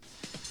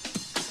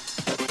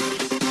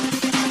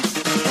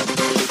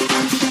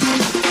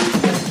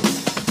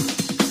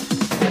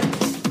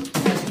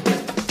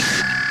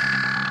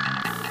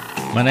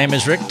My name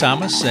is Rick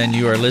Thomas, and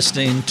you are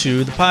listening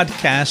to the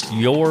podcast,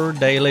 Your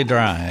Daily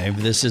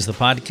Drive. This is the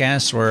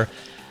podcast where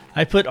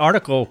I put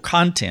article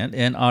content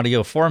in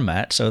audio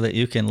format so that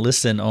you can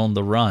listen on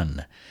the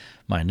run.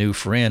 My new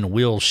friend,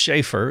 Will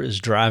Schaefer, is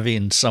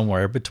driving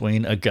somewhere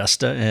between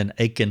Augusta and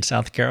Aiken,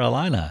 South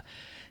Carolina.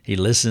 He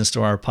listens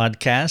to our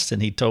podcast,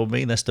 and he told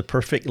me that's the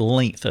perfect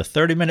length. A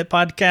 30-minute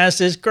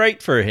podcast is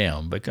great for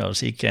him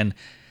because he can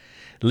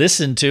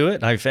listen to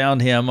it. I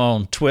found him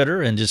on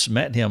Twitter and just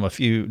met him a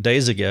few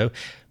days ago.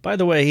 By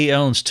the way, he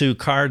owns 2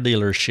 car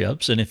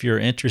dealerships, and if you're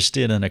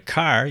interested in a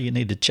car, you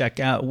need to check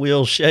out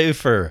Will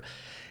Schaefer.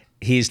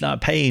 He's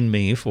not paying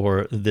me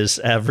for this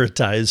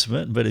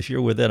advertisement, but if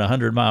you're within a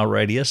 100-mile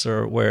radius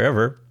or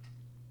wherever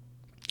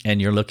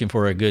and you're looking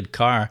for a good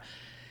car,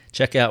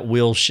 check out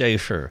Will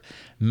Schaefer.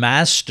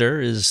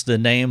 Master is the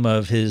name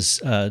of his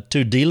 2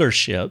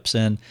 dealerships,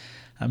 and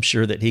I'm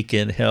sure that he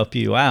can help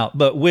you out.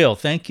 But Will,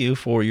 thank you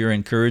for your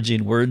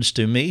encouraging words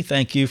to me.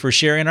 Thank you for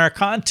sharing our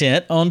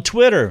content on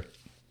Twitter.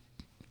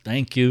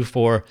 Thank you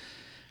for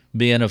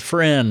being a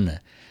friend.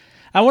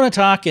 I want to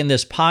talk in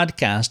this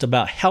podcast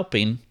about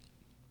helping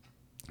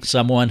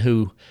someone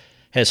who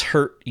has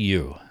hurt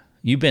you.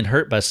 You've been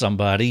hurt by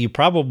somebody. You've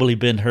probably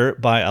been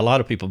hurt by a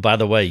lot of people. By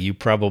the way, you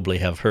probably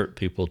have hurt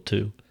people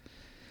too.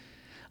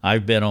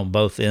 I've been on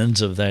both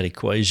ends of that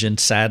equation.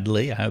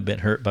 Sadly, I've been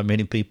hurt by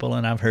many people,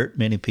 and I've hurt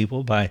many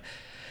people by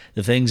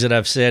the things that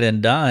I've said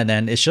and done.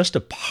 And it's just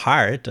a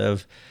part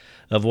of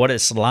what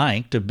it's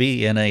like to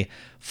be in a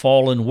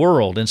fallen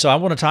world. And so I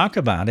want to talk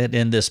about it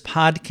in this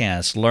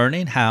podcast,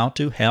 learning how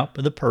to help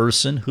the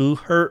person who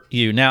hurt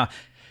you. Now,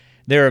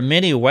 there are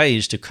many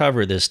ways to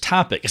cover this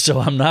topic, so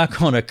I'm not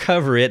going to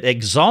cover it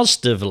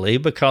exhaustively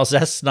because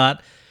that's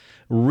not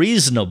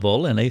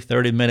reasonable in a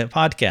 30-minute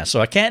podcast. So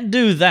I can't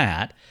do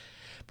that.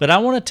 But I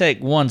want to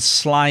take one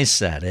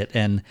slice at it,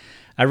 and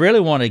I really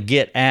want to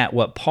get at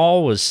what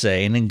Paul was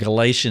saying in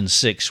Galatians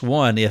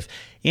 6:1. If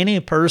any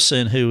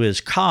person who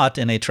is caught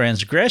in a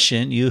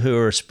transgression, you who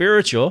are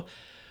spiritual,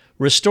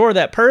 restore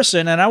that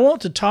person. And I want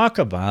to talk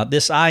about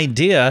this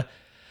idea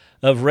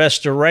of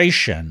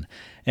restoration.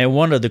 And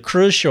one of the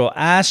crucial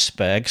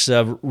aspects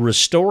of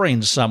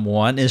restoring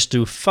someone is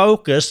to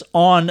focus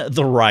on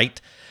the right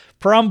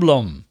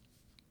problem.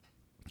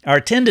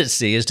 Our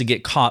tendency is to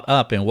get caught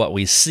up in what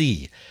we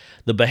see,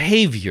 the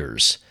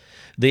behaviors,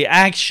 the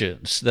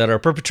actions that are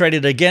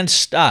perpetrated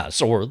against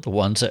us, or the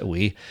ones that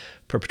we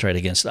perpetrate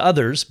against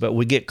others, but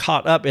we get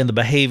caught up in the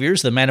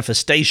behaviors, the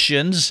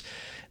manifestations,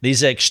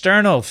 these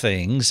external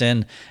things,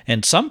 and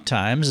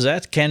sometimes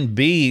that can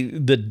be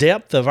the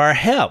depth of our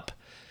help,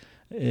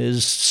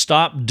 is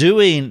stop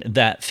doing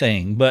that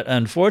thing. But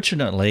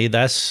unfortunately,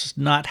 that's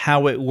not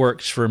how it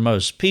works for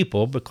most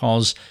people,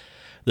 because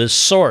the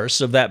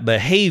source of that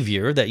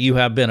behavior that you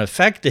have been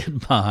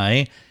affected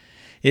by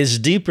is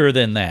deeper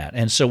than that.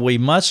 And so we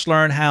must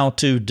learn how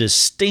to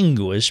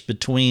distinguish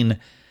between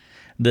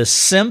the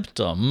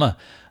symptom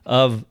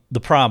of the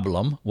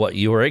problem, what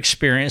you are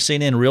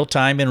experiencing in real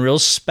time, in real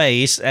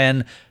space,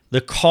 and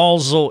the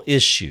causal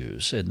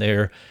issues. And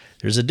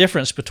there's a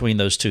difference between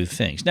those two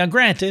things. Now,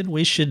 granted,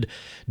 we should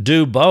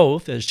do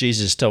both, as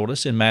Jesus told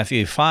us in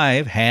Matthew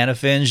 5, hand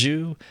offends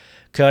you,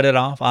 cut it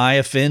off, eye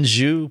offends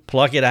you,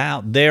 pluck it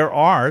out. There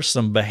are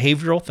some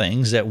behavioral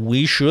things that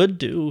we should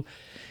do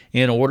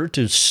in order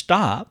to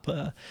stop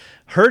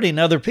hurting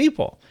other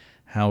people.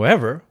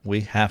 However,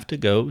 we have to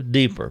go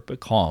deeper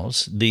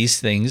because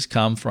these things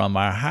come from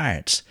our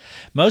hearts.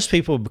 Most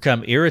people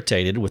become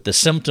irritated with the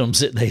symptoms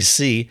that they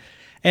see,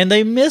 and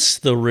they miss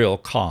the real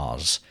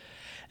cause.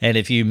 And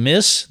if you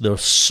miss the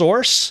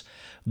source,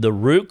 the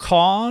root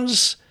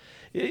cause,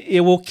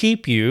 it will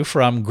keep you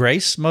from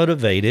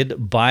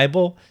grace-motivated,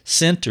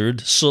 Bible-centered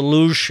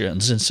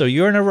solutions. And so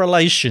you're in a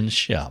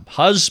relationship,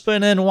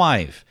 husband and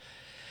wife,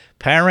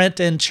 parent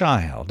and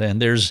child,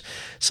 and there's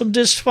some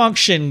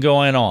dysfunction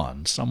going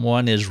on.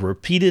 Someone is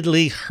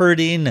repeatedly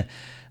hurting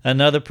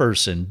another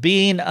person,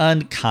 being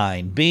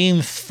unkind,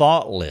 being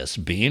thoughtless,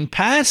 being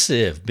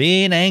passive,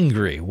 being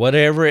angry,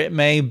 whatever it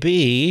may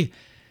be.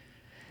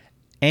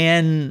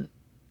 And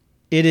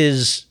it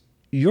is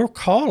your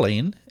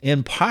calling,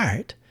 in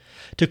part,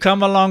 to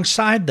come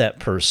alongside that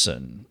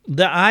person.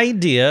 The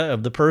idea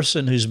of the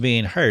person who's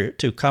being hurt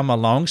to come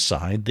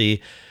alongside the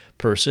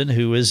person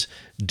who is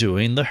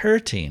doing the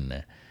hurting.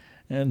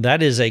 And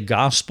that is a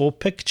gospel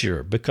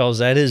picture, because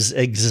that is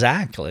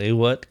exactly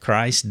what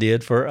Christ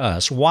did for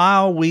us.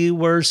 While we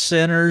were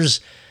sinners,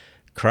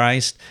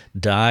 Christ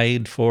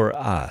died for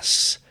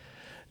us.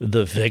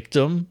 The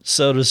victim,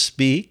 so to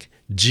speak,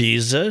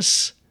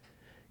 Jesus,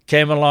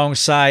 came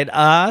alongside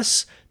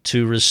us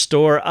to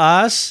restore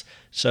us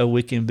so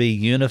we can be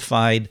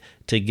unified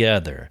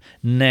together.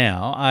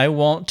 Now, I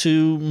want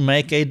to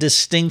make a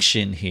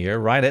distinction here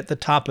right at the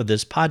top of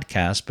this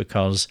podcast,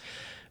 because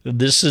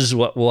this is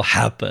what will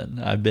happen.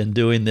 I've been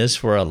doing this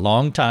for a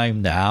long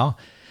time now,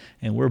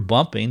 and we're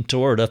bumping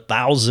toward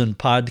 1,000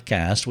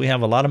 podcasts. We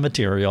have a lot of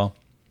material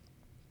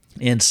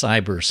in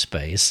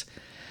cyberspace.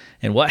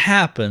 And what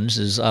happens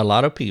is a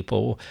lot of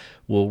people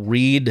will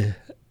read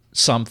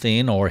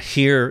something or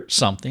hear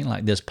something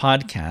like this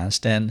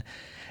podcast,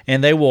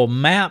 and they will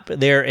map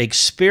their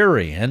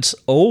experience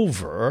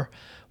over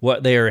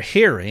what they are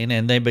hearing,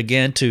 and they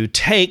begin to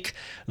take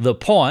the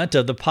point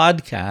of the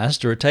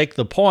podcast or take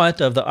the point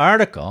of the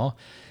article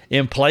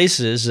in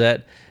places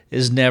that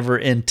is never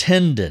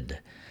intended.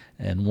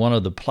 And one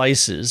of the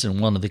places and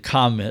one of the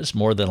comments,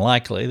 more than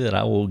likely, that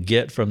I will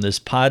get from this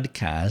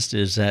podcast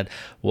is that,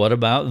 what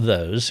about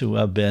those who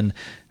have been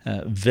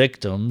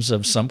victims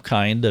of some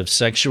kind of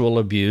sexual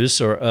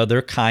abuse or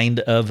other kind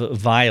of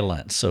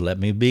violence? So let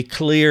me be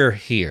clear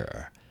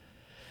here.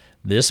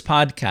 This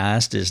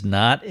podcast is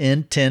not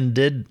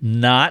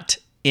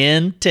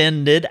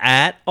intended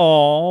at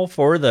all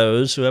for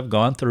those who have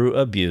gone through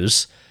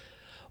abuse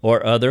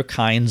or other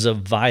kinds of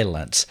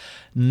violence.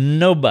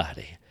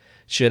 Nobody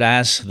should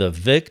ask the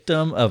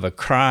victim of a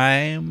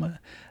crime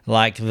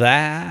like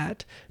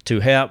that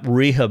to help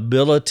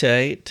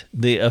rehabilitate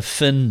the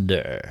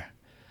offender.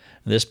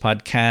 This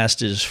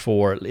podcast is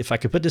for, if I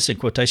could put this in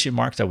quotation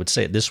marks, I would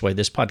say it this way: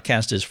 this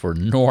podcast is for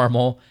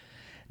normal,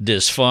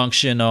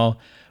 dysfunctional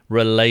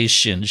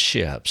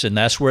relationships. And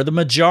that's where the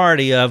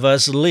majority of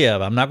us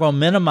live. I'm not going to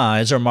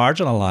minimize or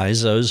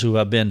marginalize those who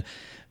have been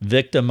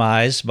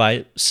victimized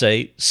by,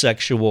 say,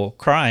 sexual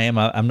crime.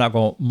 I'm not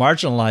going to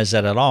marginalize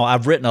that at all.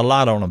 I've written a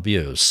lot on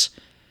abuse.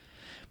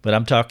 But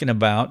I'm talking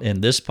about,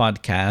 in this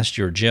podcast,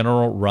 your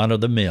general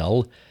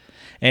run-of-the-mill.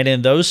 And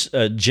in those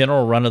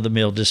general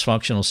run-of-the-mill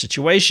dysfunctional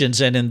situations,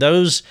 and in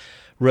those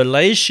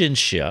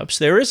relationships,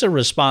 there is a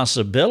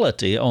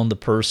responsibility on the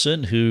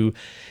person who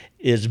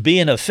is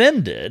being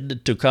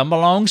offended to come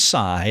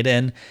alongside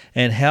and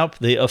help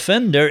the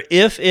offender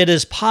if it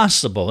is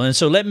possible. And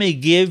so let me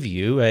give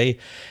you a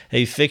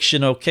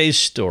fictional case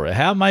story. I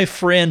have my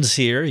friends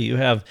here. You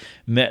have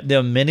met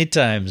them many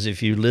times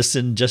if you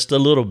listen just a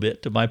little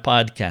bit to my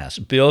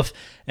podcast, Biff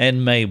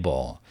and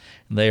Mabel.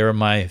 They are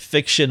my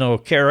fictional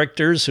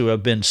characters who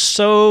have been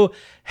so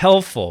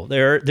helpful.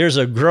 There's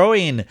a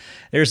grassroots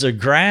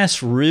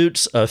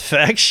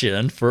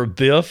affection for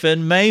Biff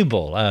and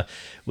Mabel.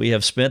 We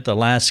have spent the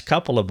last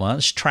couple of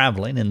months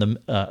traveling in the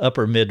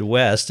upper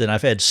Midwest, and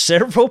I've had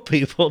several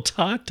people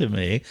talk to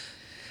me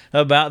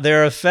about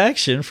their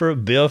affection for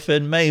Biff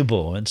and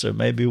Mabel. And so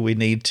maybe we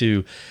need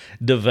to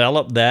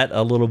develop that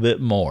a little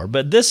bit more.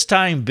 But this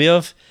time,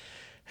 Biff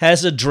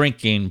has a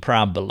drinking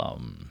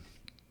problem,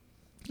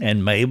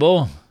 and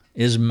Mabel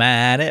is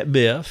mad at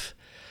Biff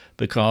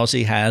because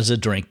he has a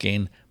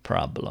drinking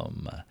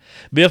problem.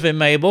 Biff and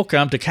Mabel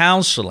come to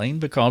counseling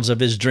because of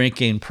his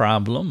drinking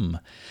problem.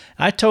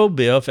 I told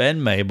Biff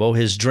and Mabel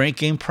his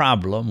drinking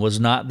problem was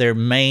not their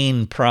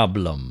main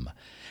problem.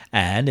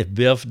 And if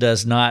Biff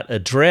does not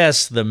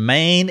address the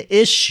main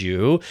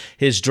issue,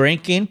 his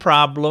drinking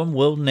problem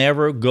will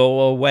never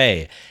go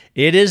away.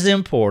 It is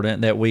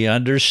important that we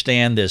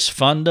understand this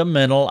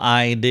fundamental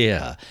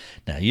idea.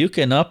 Now, you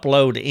can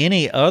upload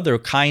any other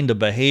kind of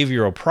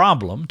behavioral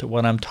problem to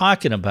what I'm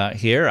talking about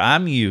here.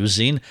 I'm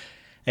using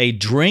a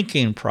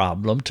drinking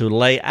problem to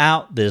lay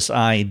out this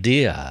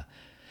idea.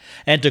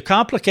 And to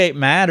complicate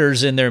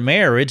matters in their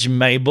marriage,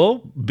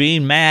 Mabel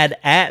being mad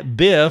at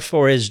Biff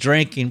for his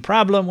drinking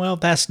problem, well,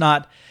 that's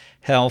not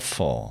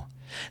helpful.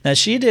 Now,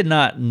 she did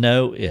not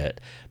know it,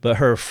 but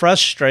her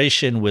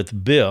frustration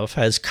with Biff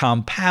has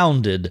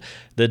compounded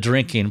the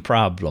drinking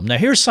problem. Now,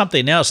 here's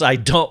something else I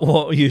don't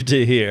want you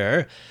to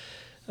hear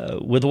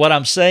with what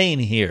I'm saying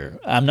here.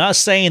 I'm not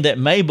saying that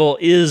Mabel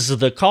is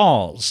the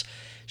cause.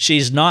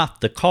 She's not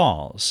the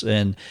cause.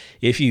 And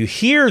if you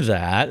hear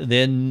that,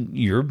 then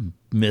you're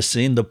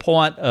missing the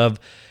point of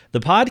the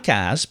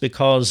podcast,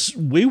 because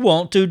we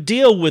want to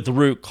deal with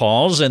root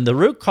cause, and the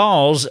root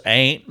cause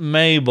ain't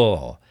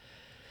Mabel.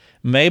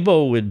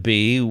 Mabel would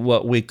be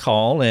what we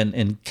call,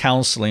 in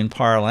counseling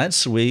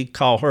parlance, we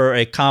call her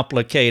a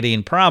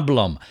complicating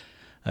problem.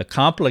 A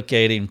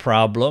complicating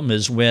problem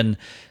is when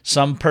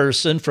some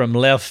person from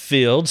left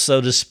field,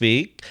 so to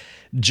speak,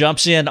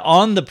 jumps in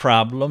on the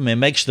problem and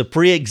makes the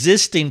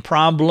pre-existing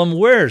problem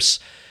worse.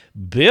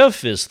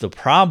 Biff is the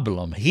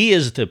problem. He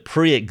is the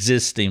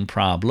pre-existing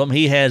problem.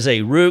 He has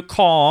a root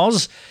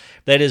cause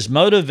that is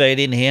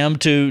motivating him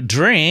to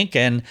drink,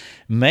 and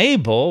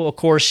Mabel, of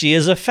course, she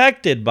is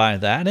affected by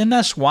that, and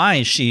that's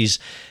why she's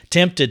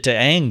tempted to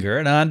anger,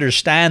 and I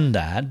understand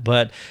that.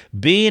 But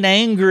being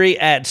angry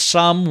at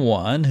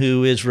someone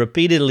who is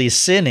repeatedly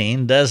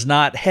sinning does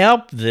not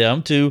help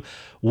them to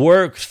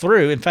work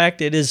through. In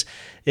fact, it is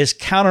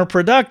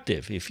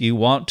counterproductive. If you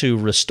want to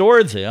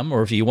restore them,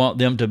 or if you want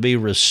them to be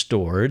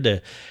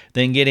restored,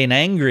 then getting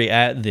angry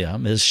at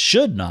them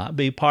should not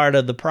be part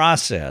of the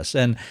process.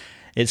 And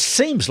it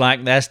seems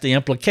like that's the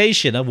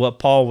implication of what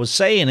Paul was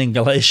saying in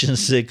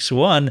Galatians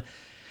 6:1.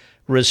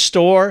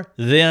 Restore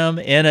them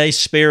in a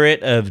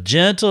spirit of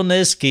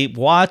gentleness. Keep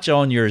watch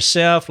on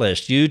yourself,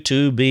 lest you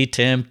too be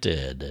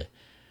tempted.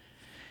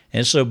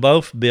 And so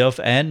both Biff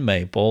and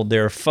Mabel,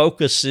 their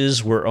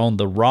focuses were on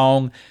the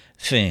wrong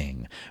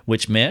thing,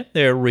 which meant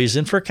their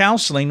reason for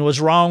counseling was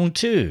wrong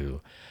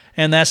too.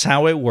 And that's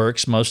how it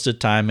works most of the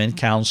time in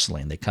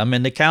counseling. They come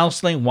into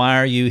counseling. Why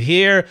are you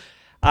here?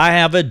 I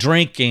have a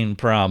drinking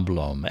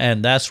problem,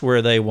 and that's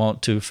where they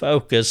want to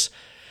focus.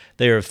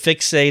 They are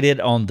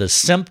fixated on the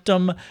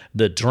symptom,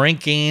 the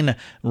drinking,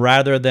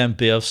 rather than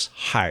Biff's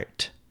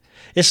heart.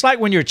 It's like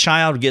when your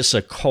child gets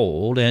a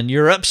cold and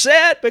you're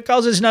upset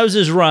because his nose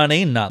is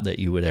running. Not that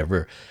you would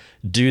ever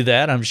do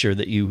that. I'm sure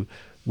that you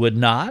would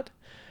not.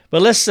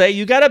 But let's say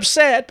you got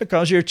upset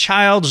because your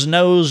child's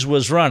nose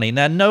was running.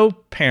 Now, no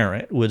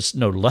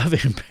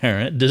loving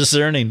parent,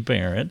 discerning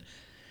parent,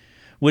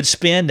 would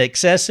spend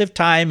excessive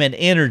time and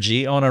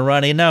energy on a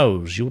runny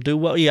nose. You'll do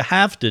what you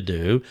have to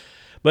do.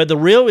 But the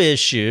real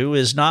issue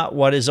is not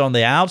what is on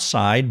the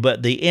outside,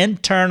 but the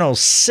internal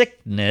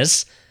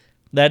sickness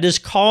that is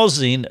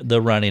causing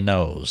the runny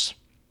nose.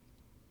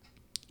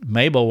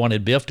 Mabel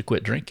wanted Biff to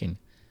quit drinking.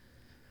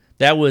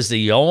 That was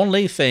the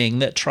only thing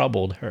that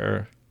troubled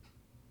her.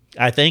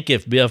 I think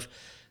if Biff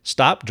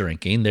stopped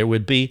drinking, there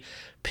would be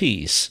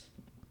peace.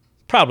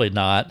 Probably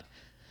not.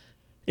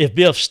 If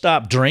Biff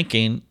stopped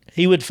drinking,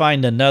 he would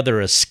find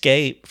another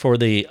escape for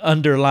the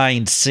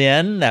underlying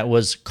sin that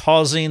was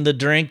causing the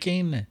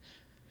drinking.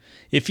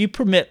 If you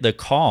permit the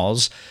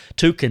cause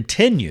to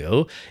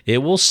continue, it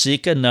will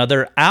seek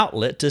another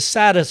outlet to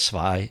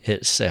satisfy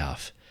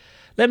itself.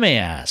 Let me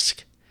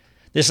ask,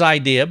 this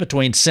idea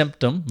between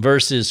symptom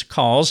versus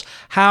cause,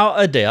 how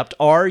adept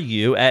are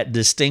you at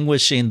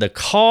distinguishing the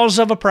cause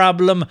of a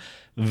problem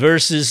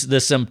versus the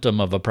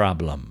symptom of a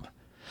problem?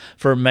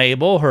 For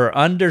Mabel, her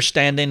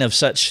understanding of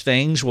such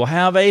things will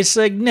have a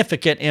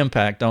significant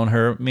impact on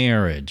her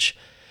marriage.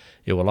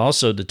 It will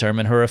also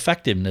determine her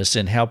effectiveness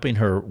in helping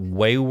her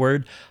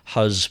wayward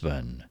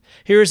husband.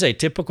 Here's a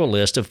typical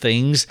list of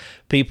things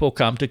people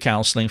come to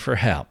counseling for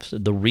help,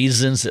 the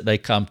reasons that they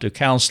come to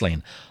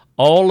counseling.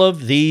 All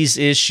of these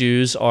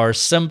issues are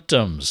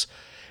symptoms.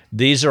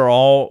 These are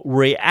all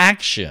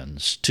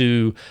reactions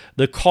to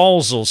the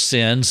causal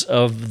sins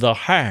of the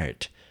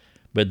heart.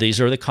 But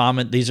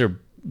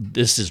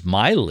this is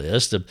my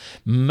list of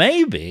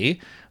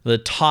maybe the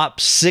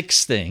top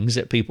 6 things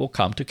that people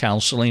come to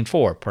counseling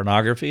for: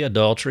 pornography,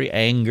 adultery,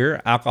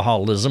 anger,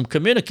 alcoholism,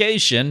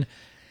 communication,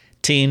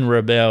 teen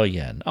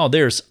rebellion. Oh,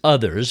 there's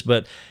others,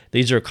 but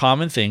these are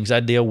common things I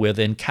deal with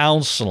in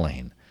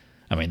counseling.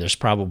 I mean, there's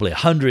probably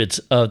hundreds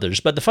of others,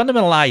 but the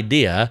fundamental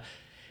idea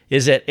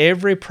is that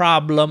every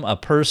problem a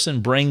person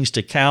brings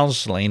to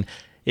counseling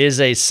is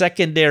a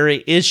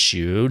secondary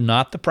issue,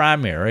 not the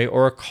primary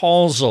or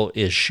causal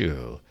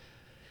issue.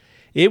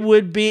 It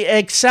would be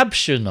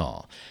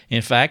exceptional.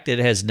 In fact, it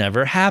has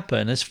never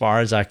happened, as far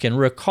as I can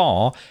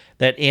recall,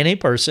 that any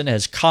person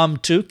has come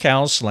to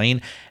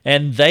counseling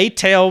and they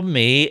tell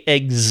me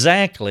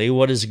exactly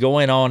what is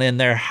going on in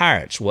their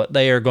hearts. What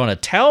they are going to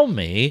tell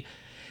me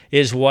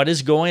is what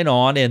is going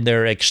on in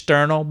their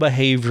external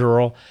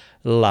behavioral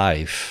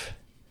life.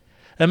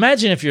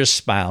 Imagine if your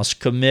spouse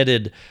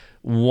committed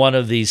one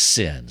of these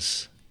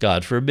sins,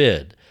 God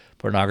forbid: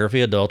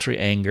 pornography, adultery,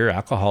 anger,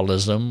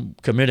 alcoholism,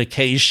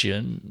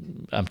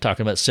 communication. I'm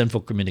talking about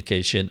sinful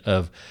communication,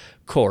 of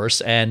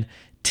course, and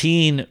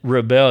teen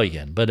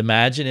rebellion. But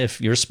imagine if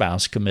your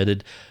spouse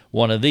committed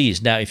one of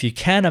these. Now, if you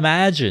can't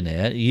imagine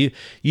it,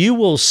 you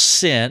will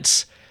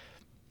sense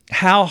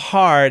how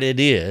hard it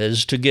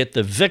is to get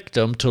the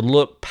victim to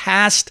look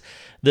past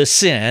the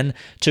sin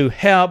to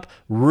help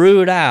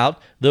root out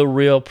the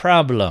real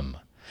problem.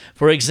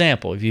 For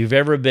example, if you've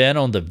ever been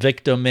on the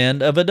victim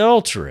end of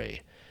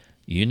adultery,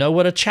 you know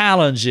what a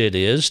challenge it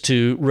is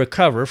to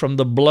recover from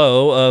the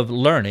blow of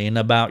learning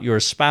about your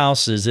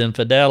spouse's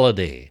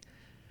infidelity.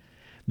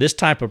 This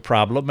type of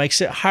problem makes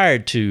it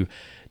hard to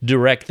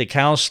direct the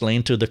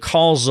counseling to the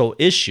causal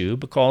issue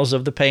because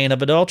of the pain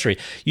of adultery.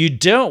 You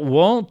don't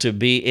want to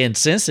be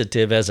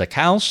insensitive as a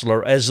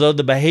counselor, as though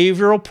the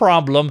behavioral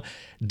problem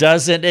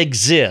doesn't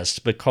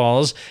exist,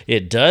 because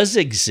it does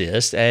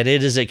exist, and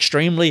it is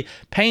extremely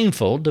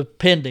painful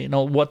depending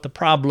on what the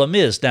problem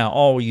is. Now,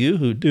 all you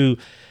who do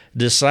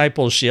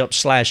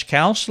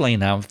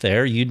discipleship/counseling out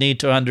there, you need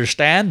to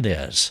understand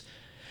this.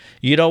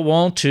 You don't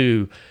want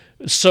to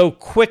so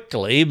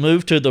quickly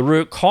move to the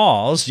root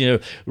cause.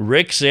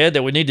 Rick said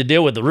that we need to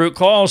deal with the root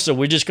cause, so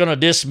we're just going to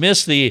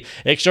dismiss the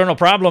external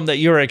problem that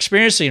you're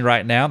experiencing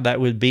right now.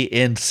 That would be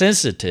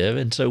insensitive,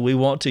 and so we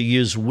want to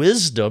use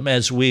wisdom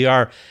as we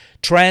are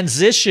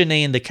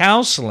transitioning the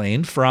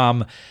counseling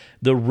from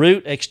the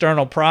root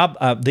external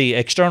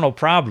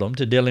problem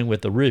to dealing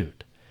with the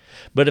root.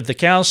 But if the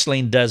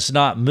counseling does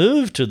not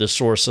move to the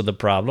source of the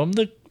problem,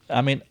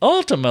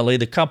 ultimately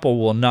the couple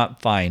will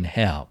not find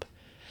help.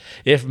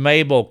 If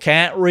Mabel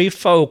can't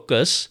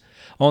refocus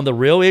on the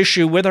real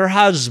issue with her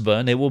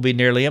husband, it will be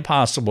nearly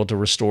impossible to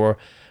restore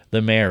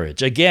the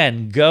marriage.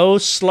 Again, go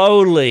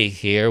slowly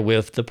here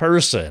with the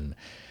person.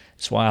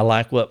 That's why I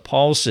like what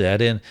Paul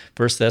said in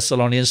 1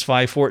 Thessalonians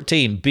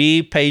 5:14.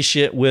 Be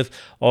patient with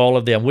all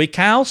of them. We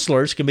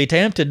counselors can be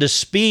tempted to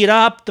speed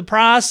up the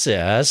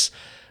process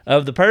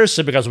of the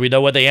person because we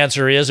know what the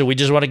answer is and we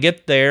just want to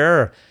get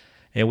there,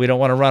 and we don't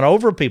want to run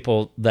over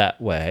people that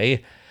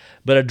way.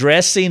 But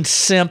addressing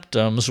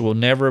symptoms will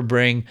never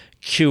bring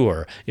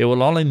cure. It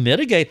will only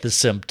mitigate the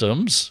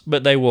symptoms,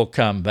 but they will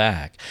come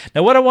back.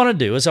 Now, what I want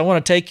to do is I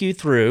want to take you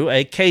through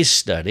a case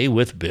study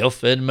with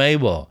Biff and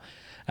Mabel.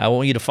 I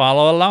want you to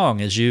follow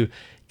along as you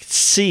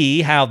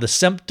see how the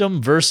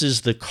symptom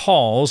versus the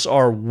cause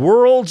are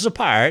worlds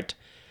apart,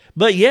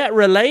 but yet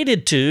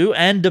related to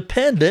and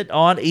dependent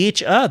on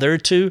each other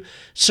to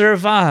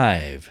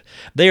survive.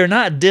 They are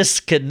not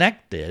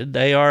disconnected.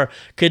 They are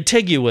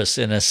contiguous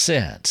in a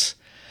sense.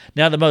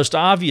 Now, the most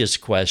obvious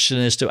question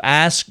is to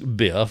ask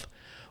Biff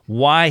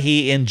why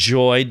he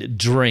enjoyed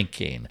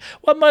drinking.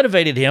 What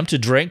motivated him to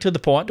drink to the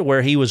point to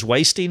where he was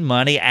wasting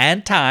money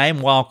and time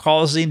while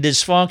causing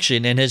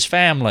dysfunction in his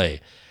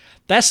family?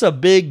 That's a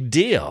big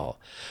deal.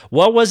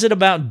 What was it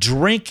about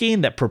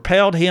drinking that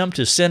propelled him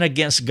to sin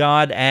against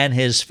God and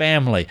his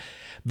family?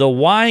 The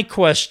why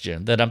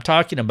question that I'm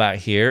talking about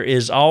here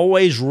is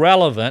always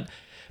relevant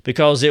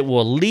because it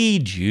will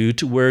lead you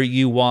to where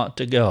you want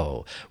to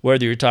go.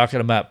 Whether you're talking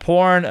about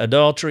porn,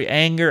 adultery,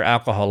 anger,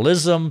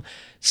 alcoholism,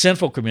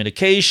 sinful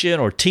communication,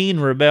 or teen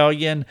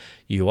rebellion,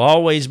 you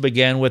always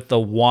begin with the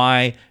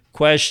why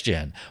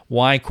question.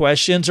 Why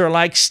questions are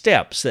like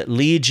steps that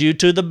lead you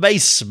to the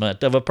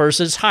basement of a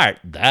person's heart.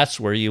 That's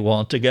where you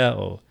want to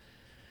go.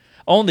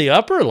 On the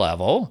upper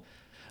level,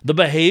 the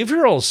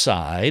behavioral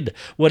side,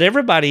 what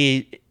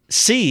everybody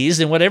sees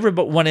and what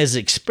everyone is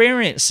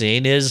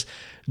experiencing is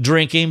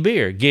drinking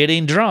beer,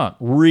 getting drunk,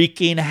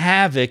 wreaking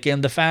havoc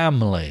in the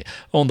family.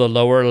 On the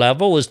lower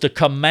level is the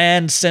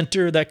command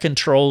center that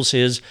controls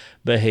his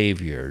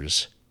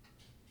behaviors.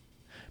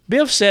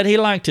 Biff said he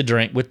liked to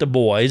drink with the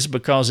boys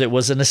because it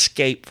was an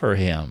escape for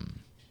him.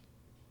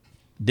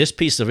 This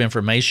piece of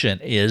information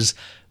is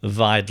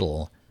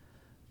vital,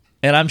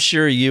 and I'm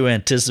sure you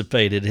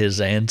anticipated his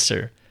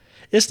answer.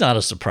 It's not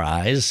a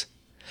surprise,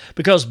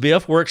 because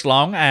Biff works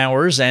long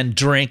hours and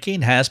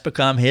drinking has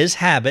become his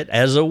habit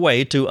as a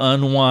way to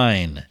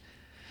unwind.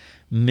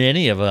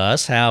 Many of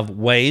us have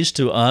ways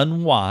to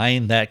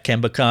unwind that can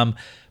become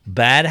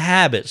bad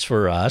habits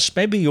for us.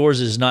 Maybe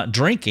yours is not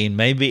drinking.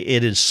 Maybe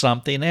it is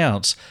something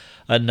else.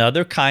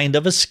 Another kind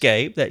of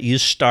escape that you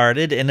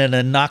started in an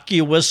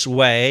innocuous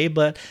way,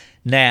 but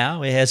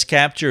now it has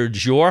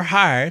captured your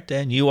heart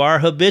and you are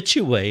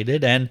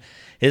habituated, and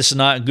it's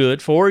not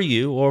good for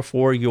you or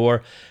for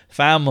your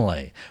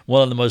family.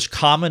 One of the most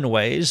common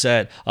ways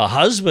that a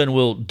husband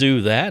will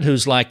do that,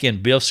 who's like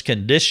in Biff's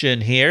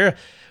condition here,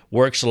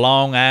 works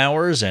long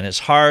hours and it's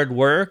hard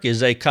work, is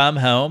they come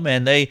home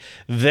and they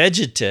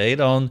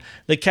vegetate on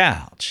the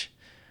couch.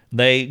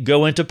 They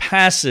go into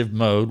passive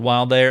mode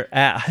while they're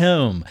at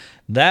home.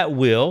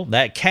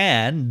 That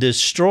can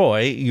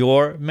destroy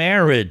your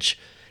marriage.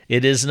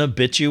 It is an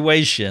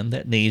habituation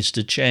that needs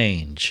to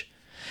change.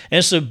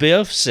 And so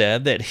Biff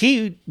said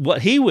that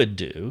what he would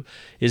do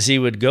is he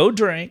would go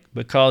drink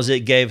because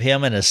it gave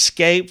him an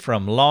escape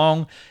from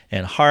long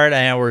and hard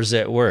hours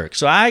at work.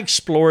 So I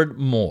explored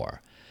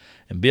more.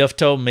 And Biff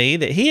told me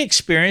that he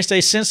experienced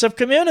a sense of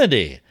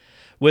community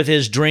with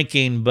his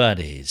drinking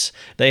buddies.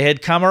 They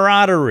had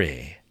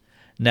camaraderie.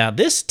 Now,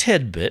 this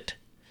tidbit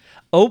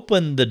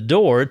opened the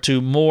door to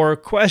more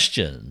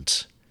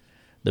questions.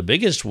 The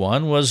biggest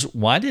one was,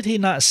 why did he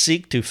not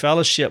seek to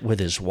fellowship with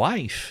his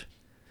wife?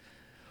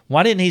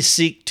 Why didn't he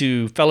seek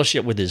to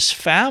fellowship with his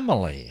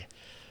family,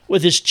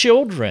 with his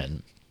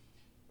children?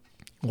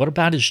 What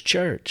about his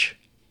church?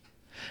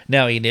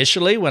 Now,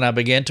 initially, when I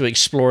began to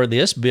explore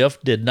this, Biff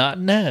did not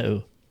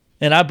know.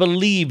 And I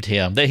believed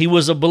him that he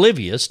was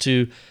oblivious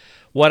to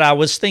what I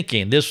was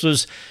thinking. This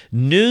was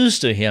news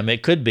to him.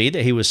 It could be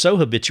that he was so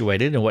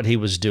habituated in what he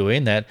was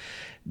doing that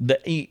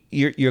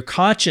your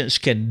conscience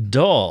can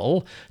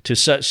dull to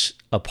such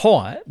a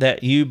point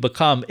that you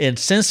become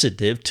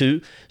insensitive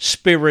to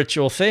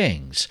spiritual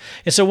things.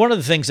 And so one of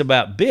the things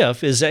about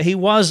Biff is that he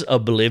was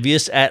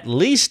oblivious, at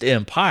least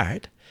in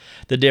part,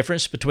 the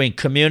difference between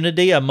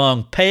community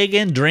among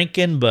pagan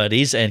drinking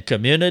buddies and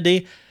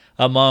community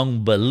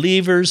among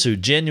believers who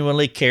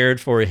genuinely cared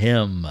for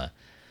him.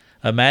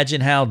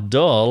 Imagine how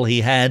dull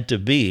he had to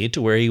be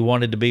to where he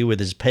wanted to be with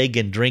his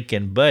pagan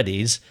drinking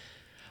buddies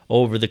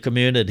over the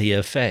community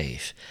of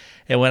faith.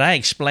 And when I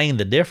explained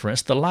the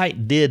difference, the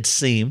light did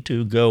seem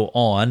to go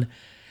on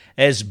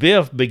as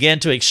Biff began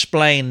to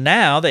explain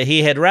now that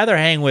he had rather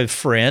hang with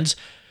friends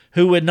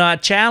who would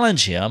not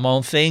challenge him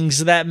on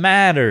things that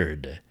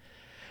mattered.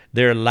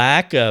 Their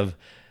lack of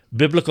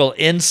biblical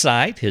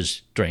insight,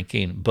 his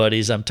drinking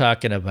buddies I'm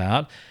talking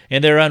about,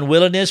 and their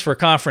unwillingness for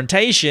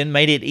confrontation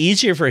made it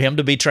easier for him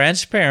to be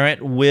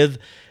transparent with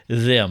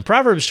them.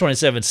 Proverbs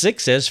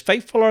 27:6 says,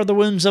 "Faithful are the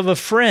wounds of a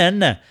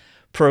friend,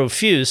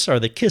 profuse are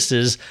the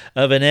kisses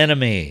of an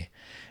enemy."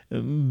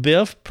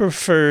 Biff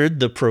preferred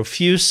the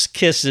profuse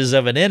kisses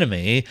of an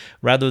enemy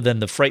rather than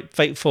the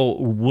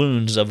faithful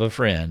wounds of a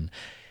friend.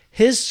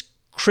 His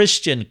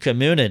Christian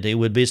community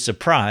would be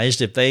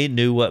surprised if they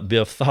knew what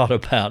Biff thought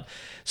about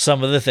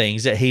some of the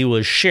things that he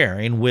was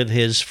sharing with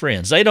his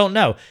friends. They don't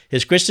know.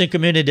 His Christian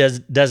community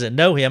doesn't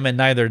know him, and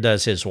neither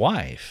does his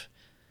wife.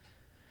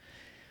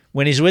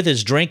 When he's with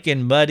his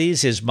drinking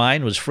buddies, his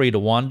mind was free to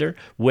wander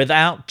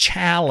without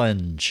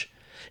challenge.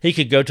 He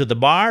could go to the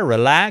bar,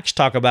 relax,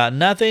 talk about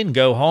nothing,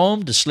 go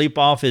home to sleep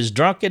off his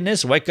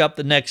drunkenness, wake up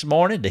the next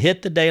morning to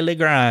hit the daily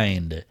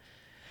grind.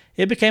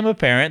 It became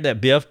apparent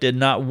that Biff did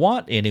not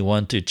want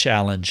anyone to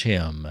challenge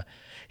him.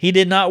 He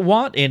did not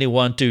want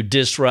anyone to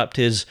disrupt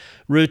his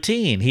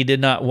routine. He did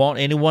not want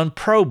anyone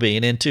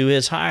probing into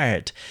his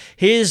heart.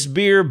 His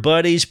beer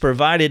buddies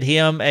provided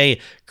him a,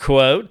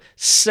 quote,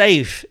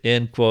 safe,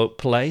 end quote,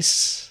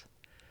 place,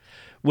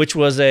 which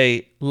was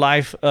a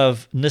life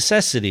of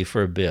necessity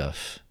for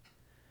Biff.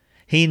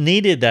 He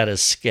needed that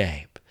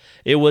escape.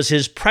 It was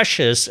his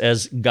precious,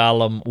 as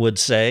Gollum would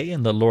say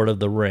in The Lord of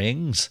the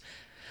Rings.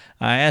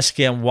 I asked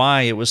him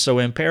why it was so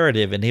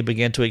imperative, and he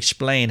began to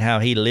explain how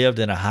he lived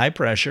in a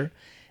high-pressure,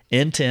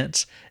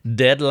 intense,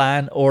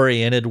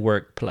 deadline-oriented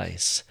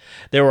workplace.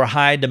 There were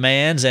high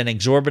demands and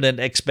exorbitant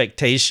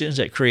expectations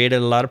that created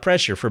a lot of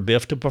pressure for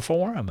Biff to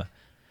perform.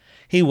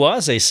 He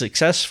was a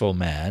successful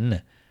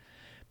man,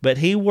 but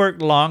he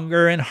worked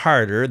longer and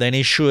harder than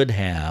he should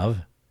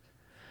have,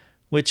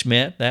 which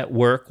meant that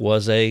work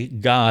was a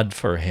god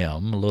for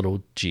him,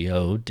 little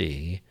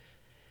G-O-D.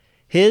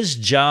 His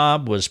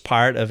job was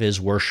part of his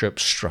worship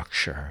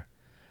structure.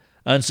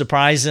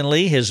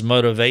 Unsurprisingly, his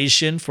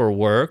motivation for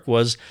work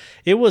was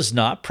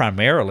not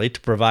primarily to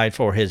provide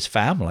for his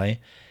family.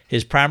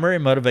 His primary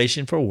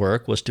motivation for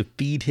work was to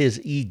feed his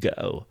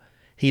ego.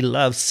 He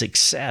loved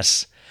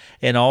success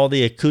and all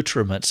the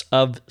accoutrements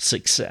of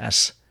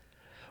success.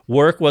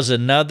 Work was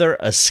another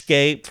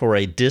escape for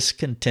a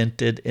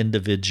discontented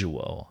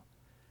individual.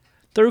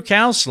 Through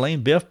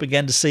counseling, Biff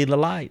began to see the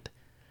light.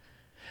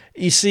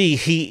 You see,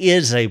 he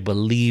is a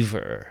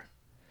believer,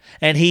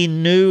 and he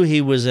knew he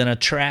was in a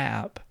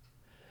trap.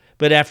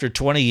 But after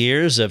 20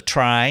 years of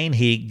trying,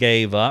 he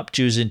gave up,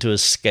 choosing to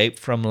escape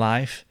from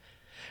life.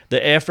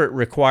 The effort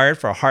required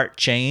for heart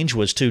change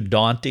was too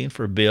daunting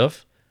for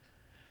Biff,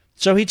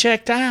 so he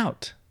checked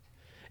out.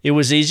 It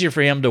was easier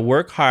for him to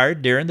work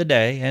hard during the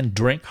day and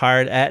drink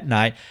hard at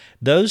night.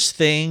 Those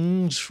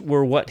things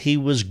were what he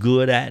was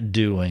good at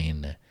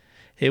doing.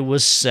 It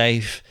was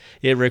safe.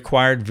 It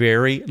required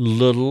very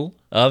little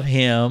of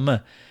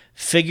him.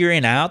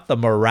 Figuring out the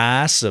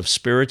morass of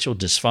spiritual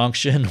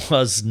dysfunction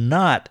was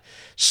not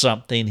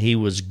something he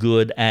was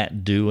good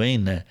at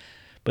doing.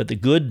 But the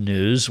good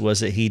news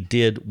was that he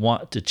did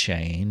want to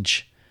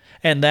change.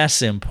 And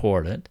that's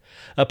important.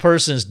 A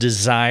person's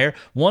desire,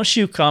 once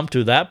you come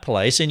to that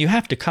place, and you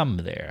have to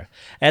come there,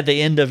 at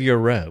the end of your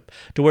rope,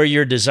 to where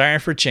your desire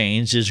for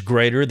change is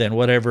greater than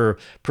whatever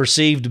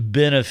perceived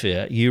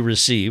benefit you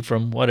receive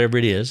from whatever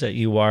it is that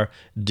you are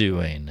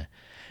doing.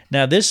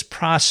 Now, this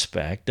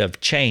prospect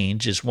of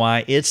change is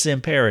why it's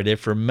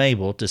imperative for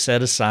Mabel to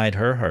set aside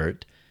her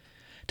hurt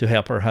to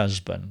help her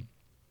husband.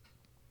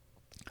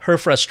 Her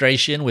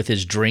frustration with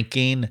his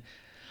drinking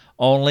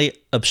only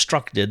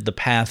obstructed the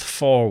path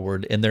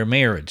forward in their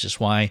marriage.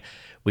 That's why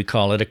we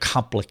call it a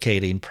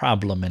complicating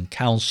problem in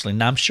counseling.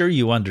 Now, I'm sure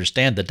you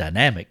understand the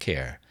dynamic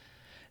here.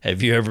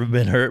 Have you ever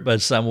been hurt by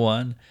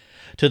someone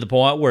to the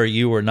point where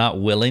you were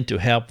not willing to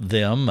help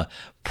them?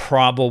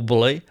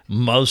 Probably.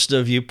 Most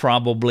of you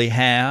probably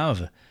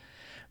have.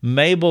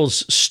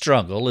 Mabel's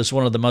struggle is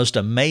one of the most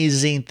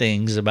amazing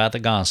things about the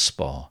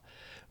gospel.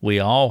 We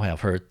all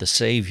have hurt the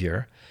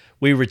Savior.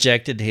 We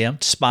rejected him,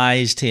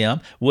 despised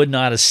him, would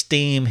not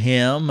esteem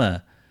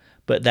him,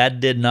 but that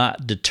did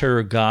not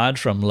deter God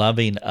from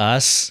loving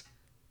us,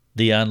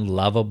 the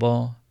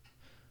unlovable.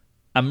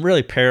 I'm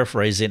really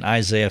paraphrasing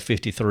Isaiah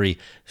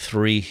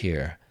 53:3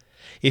 here.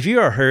 If you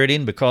are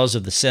hurting because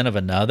of the sin of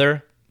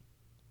another,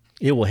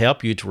 it will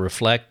help you to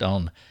reflect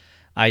on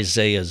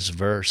Isaiah's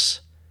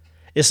verse.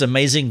 It's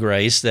amazing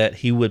grace that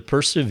he would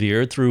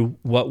persevere through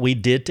what we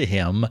did to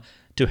him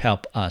to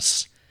help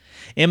us.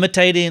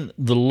 Imitating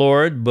the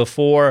Lord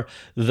before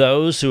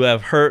those who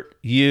have hurt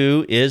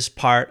you is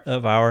part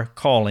of our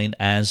calling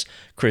as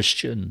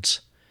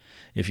Christians.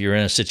 If you're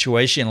in a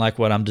situation like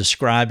what I'm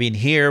describing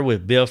here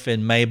with Biff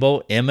and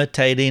Mabel,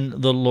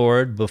 imitating the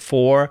Lord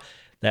before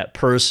that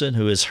person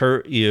who has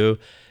hurt you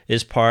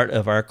is part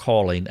of our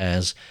calling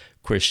as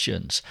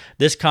Christians.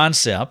 This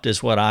concept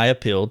is what I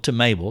appealed to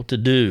Mabel to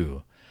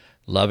do.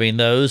 Loving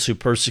those who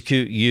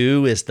persecute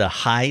you is the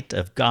height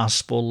of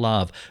gospel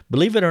love.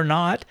 Believe it or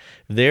not,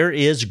 there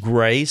is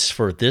grace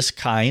for this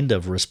kind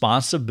of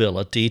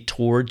responsibility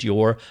toward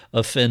your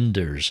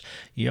offenders.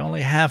 You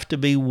only have to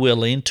be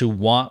willing to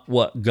want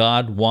what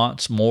God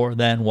wants more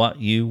than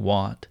what you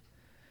want.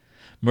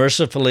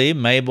 Mercifully,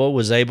 Mabel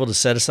was able to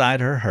set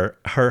aside her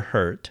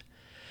hurt,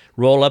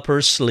 roll up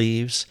her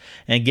sleeves,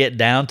 and get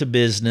down to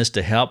business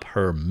to help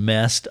her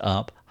messed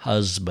up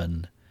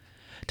husband.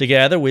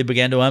 Together, we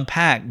began to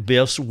unpack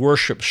Biff's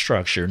worship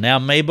structure. Now,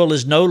 Mabel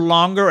is no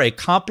longer a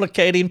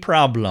complicating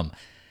problem.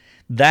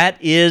 That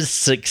is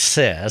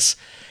success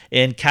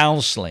in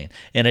counseling.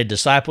 In a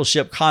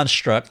discipleship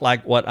construct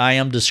like what I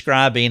am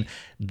describing,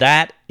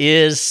 that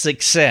is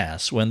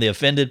success when the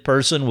offended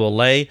person will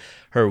lay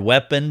her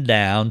weapon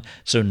down,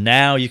 so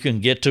now you can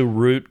get to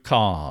root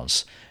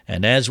cause.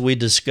 And as we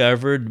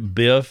discovered,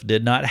 Biff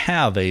did not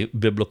have a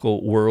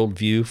biblical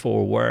worldview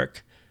for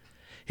work.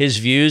 His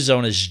views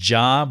on his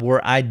job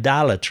were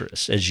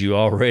idolatrous, as you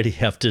already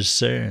have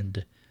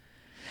discerned.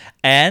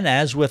 And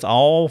as with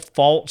all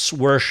false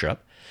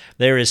worship,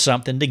 there is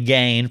something to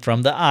gain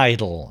from the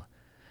idol.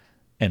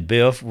 And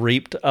Biff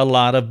reaped a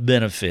lot of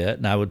benefit,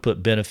 and I would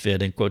put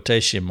benefit in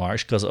quotation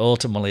marks because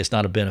ultimately it's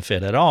not a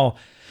benefit at all.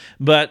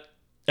 But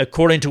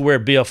according to where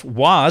Biff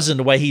was and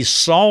the way he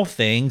saw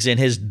things in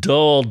his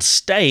dulled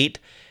state,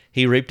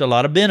 he reaped a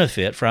lot of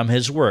benefit from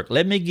his work.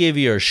 Let me give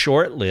you a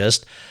short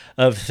list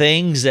of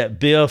things that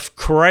Biff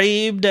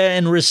craved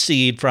and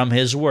received from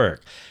his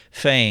work: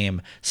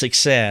 fame,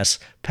 success,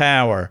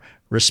 power,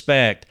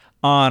 respect,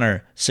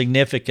 honor,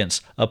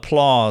 significance,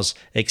 applause,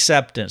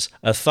 acceptance,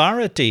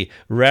 authority,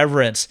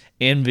 reverence,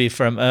 envy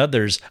from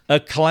others,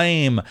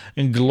 acclaim,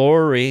 and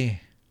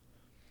glory.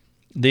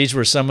 These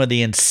were some of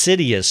the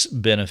insidious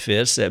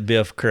benefits that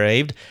Biff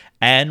craved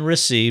and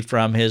received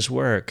from his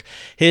work.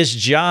 His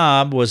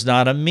job was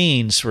not a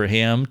means for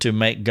him to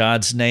make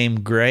God's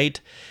name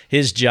great.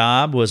 His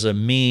job was a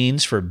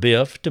means for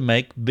Biff to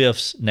make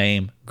Biff's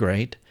name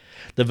great.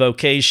 The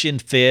vocation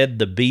fed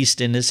the beast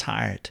in his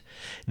heart.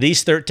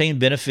 These 13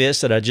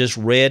 benefits that I just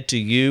read to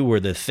you were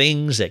the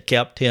things that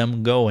kept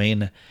him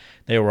going.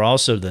 They were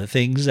also the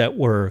things that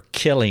were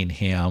killing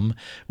him,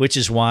 which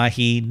is why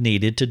he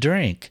needed to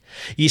drink.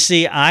 You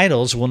see,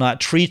 idols will not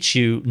treat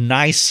you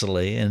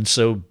nicely, and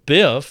so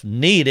Biff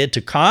needed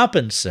to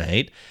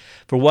compensate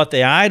for what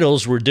the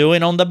idols were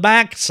doing on the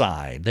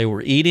backside. They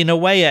were eating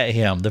away at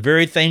him, the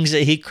very things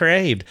that he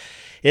craved.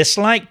 It's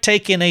like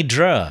taking a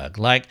drug,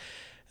 like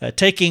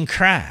taking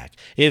crack.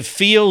 It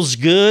feels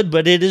good,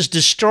 but it is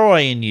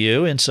destroying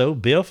you, and so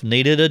Biff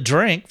needed a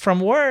drink from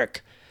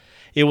work.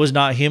 It was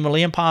not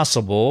humanly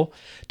impossible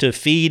to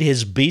feed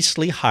his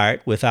beastly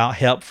heart without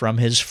help from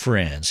his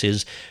friends,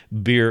 his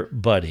beer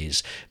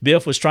buddies.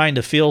 Biff was trying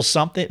to feel,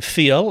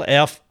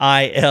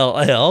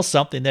 F-I-L-L,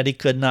 something that he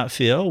could not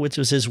feel, which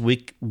was his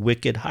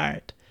wicked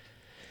heart.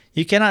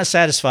 You cannot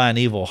satisfy an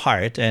evil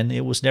heart, and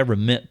it was never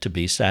meant to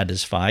be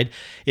satisfied.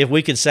 If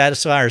we could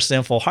satisfy our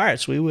sinful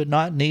hearts, we would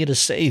not need a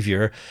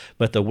Savior,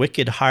 but the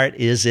wicked heart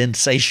is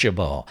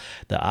insatiable.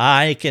 The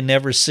eye can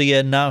never see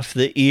enough,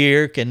 the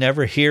ear can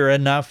never hear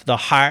enough, the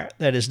heart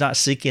that is not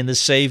seeking the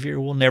Savior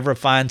will never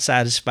find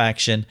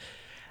satisfaction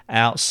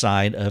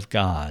outside of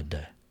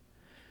God.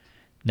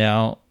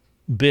 Now,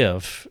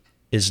 Biff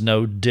is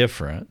no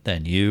different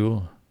than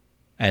you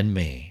and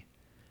me.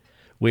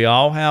 We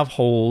all have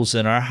holes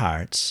in our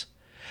hearts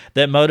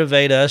that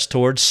motivate us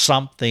towards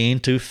something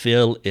to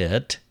fill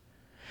it.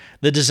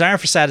 The desire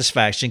for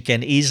satisfaction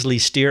can easily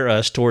steer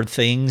us toward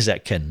things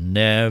that can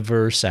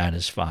never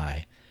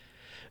satisfy.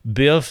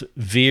 Biff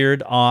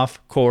veered off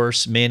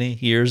course many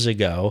years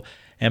ago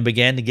and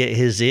began to get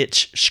his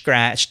itch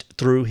scratched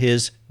through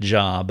his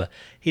job.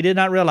 He did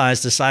not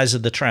realize the size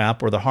of the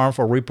trap or the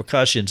harmful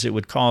repercussions it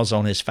would cause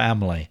on his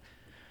family.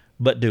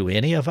 But do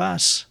any of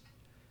us?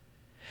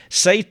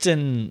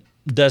 Satan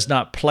does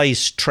not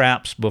place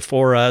traps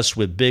before us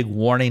with big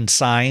warning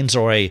signs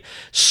or a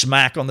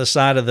smack on the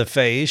side of the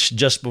face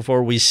just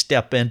before we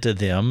step into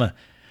them.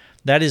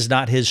 That is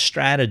not his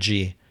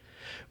strategy.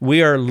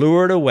 We are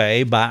lured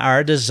away by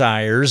our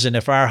desires, and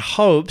if our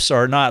hopes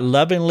are not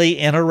lovingly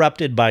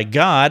interrupted by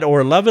God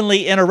or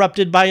lovingly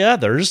interrupted by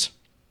others,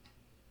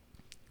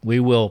 we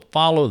will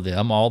follow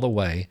them all the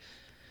way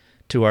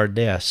to our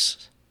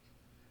deaths.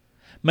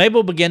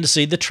 Mabel began to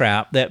see the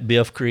trap that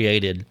Biff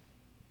created.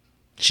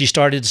 She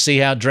started to see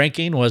how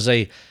drinking was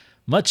a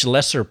much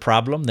lesser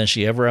problem than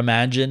she ever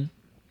imagined.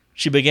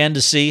 She began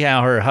to see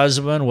how her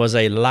husband was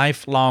a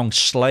lifelong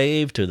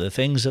slave to the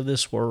things of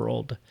this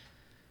world.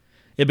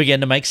 It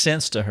began to make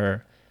sense to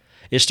her.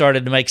 It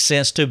started to make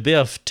sense to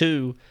Biff,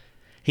 too.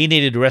 He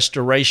needed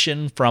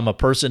restoration from a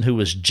person who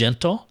was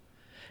gentle.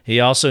 He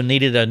also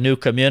needed a new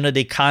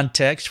community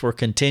context for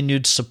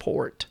continued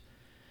support.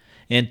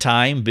 In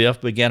time, Biff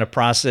began a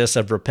process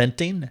of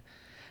repenting,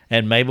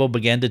 and Mabel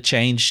began to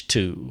change,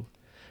 too.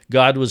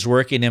 God was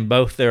working in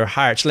both their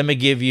hearts. Let me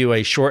give you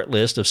a short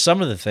list of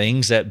some of the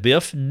things that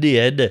Biff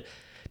did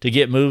to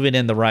get moving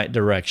in the right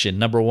direction.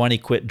 Number one, he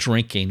quit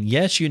drinking.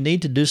 Yes, you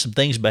need to do some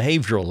things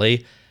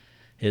behaviorally.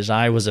 His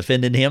eye was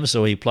offending him,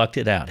 so he plucked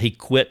it out. He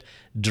quit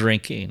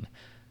drinking.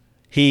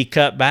 He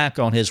cut back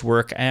on his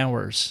work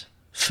hours.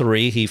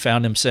 3, he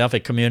found himself a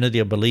community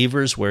of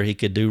believers where he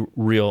could do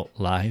real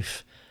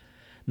life.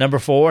 Number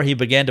 4, he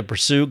began to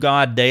pursue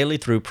God daily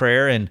through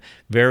prayer and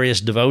various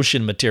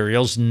devotion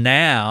materials.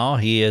 Now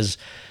he is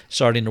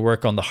starting to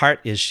work on the heart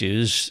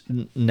issues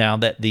now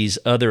that these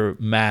other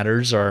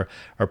matters are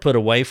put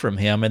away from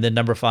him. And then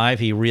number 5,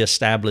 he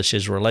reestablished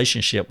his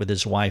relationship with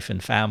his wife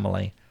and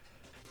family.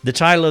 The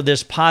title of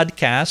this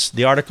podcast,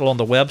 the article on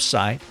the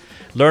website,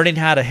 Learning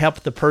How to Help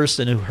the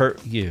Person Who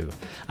Hurt You.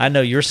 I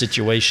know your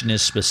situation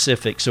is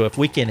specific, so if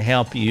we can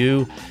help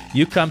you,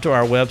 you come to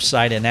our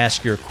website and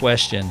ask your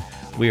question.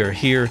 We are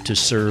here to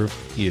serve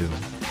you.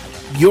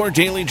 Your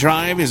Daily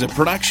Drive is a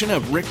production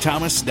of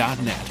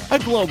rickthomas.net, a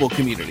global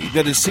community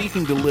that is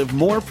seeking to live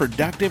more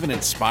productive and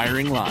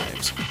inspiring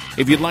lives.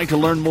 If you'd like to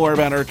learn more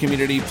about our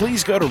community,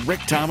 please go to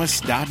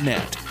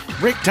rickthomas.net.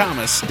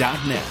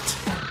 rickthomas.net.